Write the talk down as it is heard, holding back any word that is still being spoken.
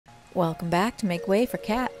Welcome back to Make Way for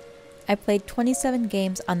Cat. I played 27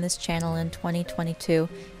 games on this channel in 2022,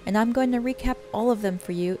 and I'm going to recap all of them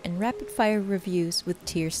for you in rapid-fire reviews with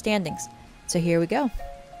tier standings. So here we go.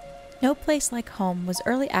 No Place Like Home was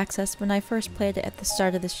early access when I first played it at the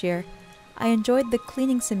start of this year. I enjoyed the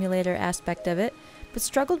cleaning simulator aspect of it, but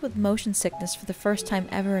struggled with motion sickness for the first time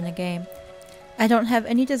ever in a game. I don't have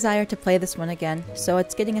any desire to play this one again, so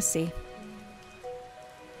it's getting a C.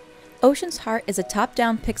 Ocean's Heart is a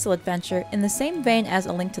top-down pixel adventure in the same vein as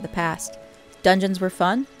A Link to the Past. Dungeons were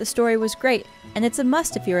fun, the story was great, and it's a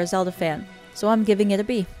must if you're a Zelda fan, so I'm giving it a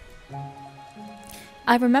B.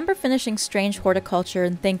 I remember finishing Strange Horticulture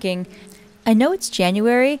and thinking, I know it's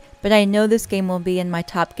January, but I know this game will be in my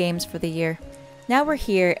top games for the year. Now we're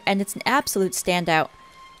here, and it's an absolute standout.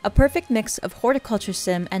 A perfect mix of horticulture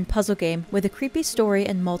sim and puzzle game with a creepy story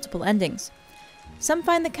and multiple endings. Some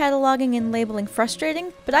find the cataloging and labeling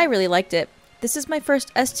frustrating, but I really liked it. This is my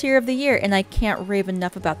first S tier of the year, and I can't rave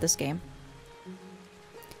enough about this game.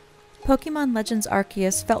 Pokemon Legends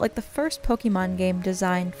Arceus felt like the first Pokemon game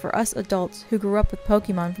designed for us adults who grew up with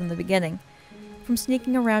Pokemon from the beginning. From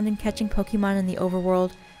sneaking around and catching Pokemon in the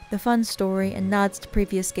overworld, the fun story, and nods to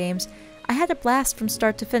previous games, I had a blast from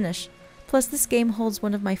start to finish. Plus, this game holds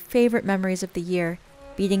one of my favorite memories of the year,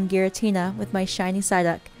 beating Giratina with my shiny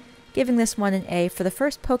Psyduck, giving this one an A for the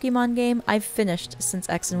first Pokemon game I've finished since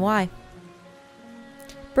X and Y.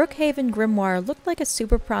 Brookhaven Grimoire looked like a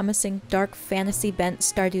super promising dark fantasy-bent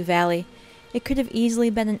Stardew Valley. It could have easily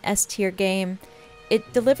been an S-tier game.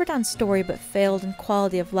 It delivered on story but failed in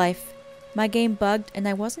quality of life. My game bugged and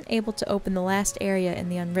I wasn't able to open the last area in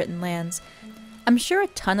the Unwritten Lands. I'm sure a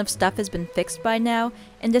ton of stuff has been fixed by now,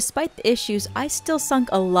 and despite the issues, I still sunk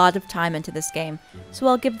a lot of time into this game, so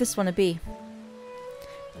I'll give this one a B.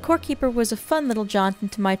 Core Keeper was a fun little jaunt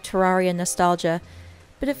into my Terraria nostalgia,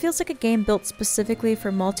 but it feels like a game built specifically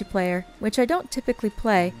for multiplayer, which I don't typically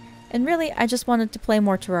play, and really I just wanted to play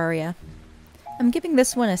more Terraria. I'm giving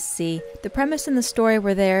this one a C. The premise and the story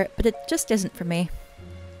were there, but it just isn't for me.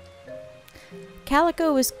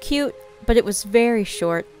 Calico was cute, but it was very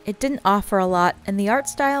short. It didn't offer a lot, and the art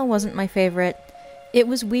style wasn't my favorite. It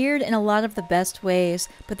was weird in a lot of the best ways,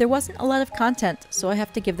 but there wasn't a lot of content, so I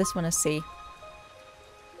have to give this one a C.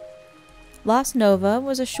 Lost Nova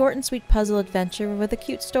was a short and sweet puzzle adventure with a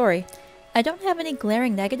cute story. I don't have any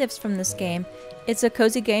glaring negatives from this game. It's a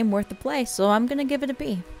cozy game worth the play, so I'm gonna give it a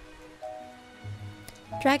B.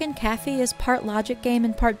 Dragon Cafe is part logic game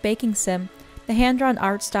and part baking sim. The hand-drawn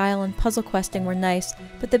art style and puzzle questing were nice,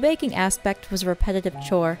 but the baking aspect was a repetitive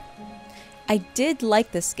chore. I did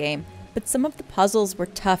like this game, but some of the puzzles were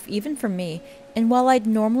tough even for me, and while I'd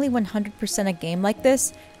normally 100% a game like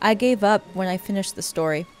this, I gave up when I finished the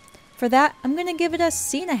story. For that, I'm gonna give it a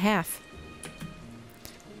C.5.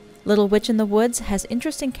 Little Witch in the Woods has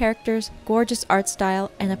interesting characters, gorgeous art style,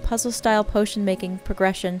 and a puzzle-style potion-making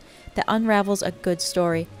progression that unravels a good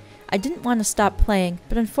story. I didn't want to stop playing,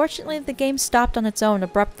 but unfortunately the game stopped on its own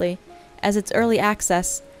abruptly. As it's early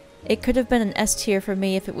access, it could have been an S tier for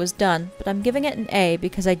me if it was done, but I'm giving it an A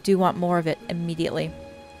because I do want more of it immediately.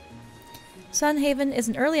 Sunhaven is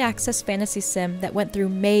an early access fantasy sim that went through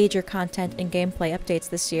major content and gameplay updates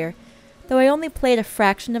this year. Though I only played a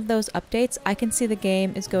fraction of those updates, I can see the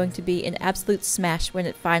game is going to be an absolute smash when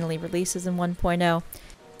it finally releases in 1.0.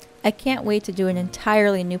 I can't wait to do an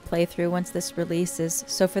entirely new playthrough once this releases,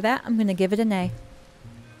 so for that I'm going to give it an A.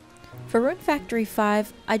 For Rune Factory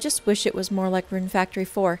 5, I just wish it was more like Rune Factory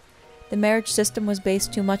 4. The marriage system was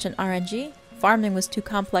based too much on RNG, farming was too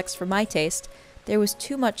complex for my taste, there was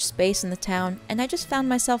too much space in the town, and I just found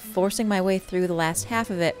myself forcing my way through the last half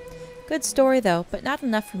of it. Good story though, but not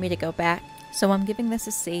enough for me to go back, so I'm giving this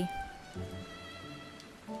a C.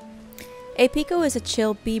 Apico is a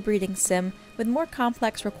chill bee breeding sim with more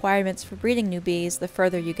complex requirements for breeding new bees the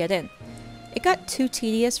further you get in. It got too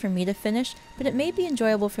tedious for me to finish, but it may be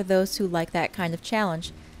enjoyable for those who like that kind of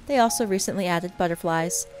challenge. They also recently added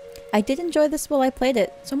butterflies. I did enjoy this while I played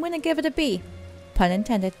it, so I'm going to give it a B. Pun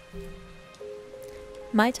intended.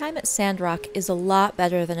 My Time at Sandrock is a lot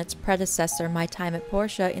better than its predecessor, My Time at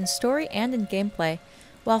Portia, in story and in gameplay.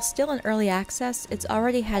 While still in early access, it's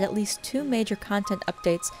already had at least 2 major content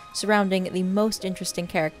updates surrounding the most interesting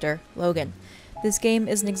character, Logan. This game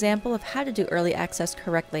is an example of how to do early access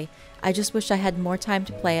correctly. I just wish I had more time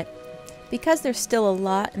to play it. Because there's still a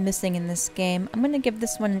lot missing in this game, I'm going to give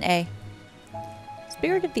this one an A.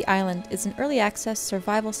 Spirit of the Island is an early access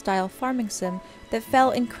survival-style farming sim that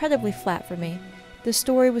fell incredibly flat for me. The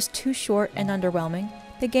story was too short and underwhelming,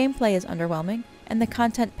 the gameplay is underwhelming, and the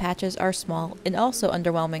content patches are small and also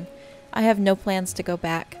underwhelming. I have no plans to go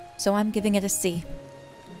back, so I'm giving it a C.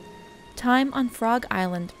 Time on Frog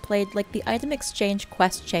Island played like the item exchange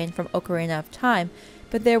quest chain from Ocarina of Time,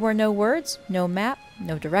 but there were no words, no map,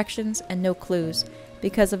 no directions, and no clues.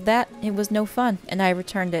 Because of that, it was no fun, and I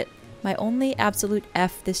returned it. My only absolute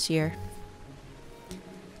F this year.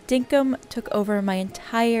 Dinkum took over my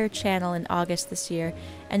entire channel in August this year,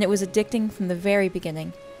 and it was addicting from the very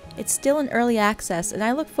beginning. It's still in early access, and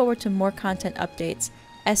I look forward to more content updates.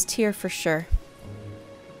 S tier for sure.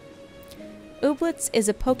 Ooblets is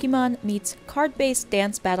a Pokemon meets card-based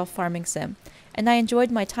dance battle farming sim, and I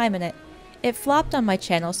enjoyed my time in it. It flopped on my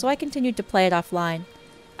channel, so I continued to play it offline.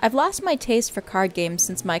 I've lost my taste for card games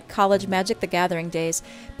since my college Magic the Gathering days,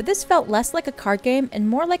 but this felt less like a card game and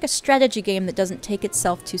more like a strategy game that doesn't take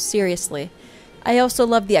itself too seriously. I also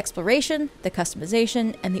love the exploration, the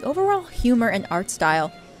customization, and the overall humor and art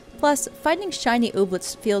style. Plus, finding shiny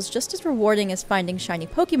Ooblets feels just as rewarding as finding shiny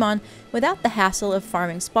Pokemon without the hassle of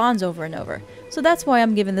farming spawns over and over, so that's why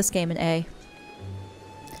I'm giving this game an A.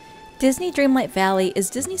 Disney Dreamlight Valley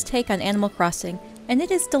is Disney's take on Animal Crossing, and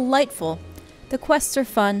it is delightful. The quests are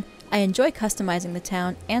fun, I enjoy customizing the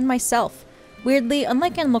town, and myself. Weirdly,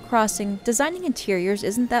 unlike Animal Crossing, designing interiors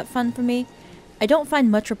isn't that fun for me. I don't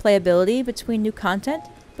find much replayability between new content,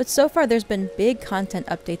 but so far there's been big content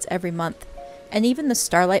updates every month. And even the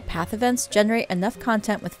Starlight Path events generate enough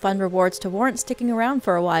content with fun rewards to warrant sticking around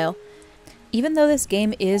for a while. Even though this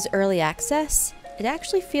game is early access, it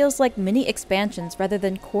actually feels like mini expansions rather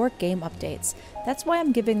than core game updates. That's why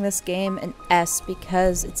I'm giving this game an S,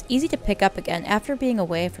 because it's easy to pick up again after being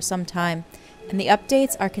away for some time, and the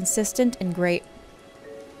updates are consistent and great.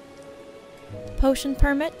 Potion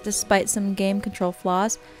Permit, despite some game control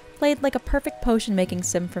flaws, played like a perfect potion making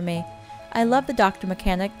sim for me. I love the doctor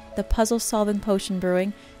mechanic, the puzzle solving potion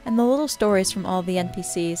brewing, and the little stories from all the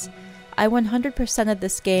NPCs. I 100%ed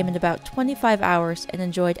this game in about 25 hours and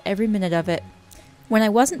enjoyed every minute of it. When I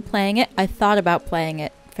wasn't playing it, I thought about playing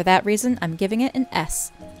it. For that reason, I'm giving it an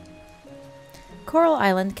S. Coral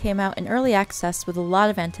Island came out in early access with a lot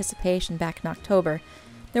of anticipation back in October.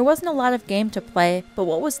 There wasn't a lot of game to play, but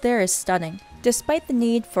what was there is stunning. Despite the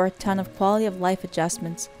need for a ton of quality of life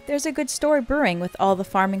adjustments, there's a good story brewing with all the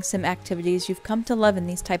farming sim activities you've come to love in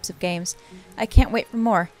these types of games. I can't wait for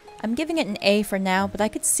more. I'm giving it an A for now, but I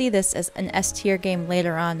could see this as an S tier game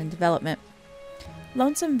later on in development.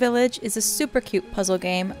 Lonesome Village is a super cute puzzle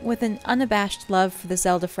game with an unabashed love for the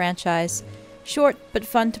Zelda franchise. Short but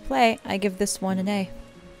fun to play, I give this one an A.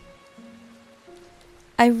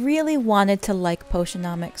 I really wanted to like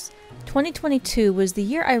Potionomics. 2022 was the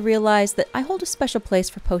year I realized that I hold a special place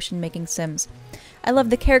for potion making sims. I love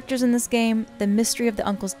the characters in this game, the mystery of the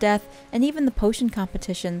uncle's death, and even the potion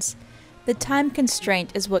competitions. The time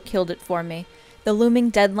constraint is what killed it for me. The looming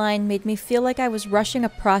deadline made me feel like I was rushing a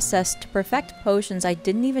process to perfect potions I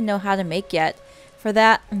didn't even know how to make yet. For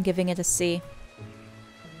that, I'm giving it a C.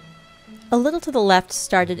 A Little to the Left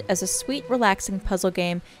started as a sweet, relaxing puzzle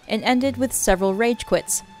game and ended with several rage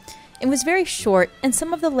quits. It was very short, and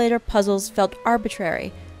some of the later puzzles felt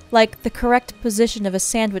arbitrary, like the correct position of a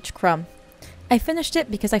sandwich crumb. I finished it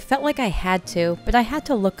because I felt like I had to, but I had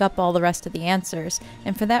to look up all the rest of the answers,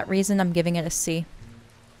 and for that reason I'm giving it a C.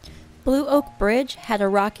 Blue Oak Bridge had a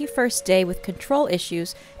rocky first day with control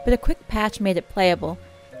issues, but a quick patch made it playable.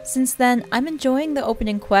 Since then, I'm enjoying the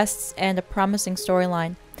opening quests and a promising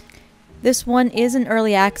storyline. This one is in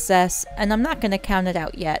early access, and I'm not going to count it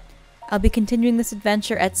out yet. I'll be continuing this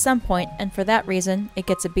adventure at some point, and for that reason, it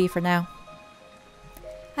gets a B for now.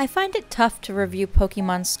 I find it tough to review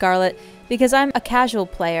Pokemon Scarlet because I'm a casual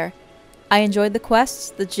player. I enjoyed the quests,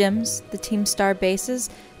 the gyms, the Team Star bases,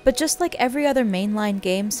 but just like every other mainline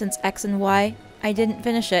game since X and Y, I didn't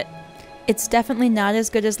finish it. It's definitely not as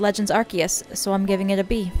good as Legends Arceus, so I'm giving it a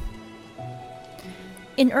B.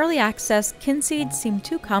 In early access, Kinseed seemed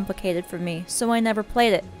too complicated for me, so I never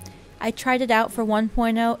played it. I tried it out for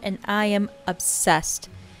 1.0 and I am obsessed.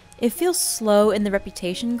 It feels slow in the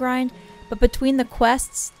reputation grind, but between the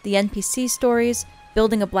quests, the NPC stories,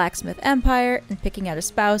 building a blacksmith empire, and picking out a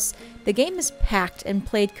spouse, the game is packed and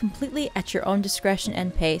played completely at your own discretion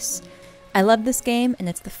and pace. I love this game, and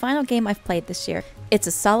it's the final game I've played this year. It's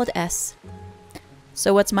a solid S.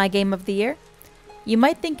 So what's my game of the year? You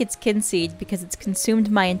might think it's Kinseed because it's consumed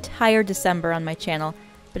my entire December on my channel,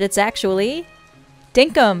 but it's actually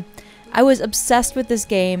Dinkum! I was obsessed with this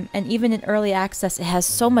game, and even in early access it has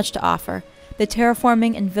so much to offer. The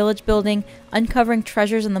terraforming and village building, uncovering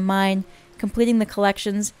treasures in the mine, completing the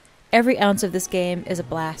collections, every ounce of this game is a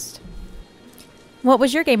blast. What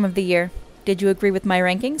was your game of the year? Did you agree with my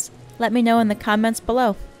rankings? Let me know in the comments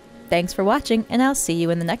below. Thanks for watching, and I'll see you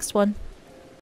in the next one.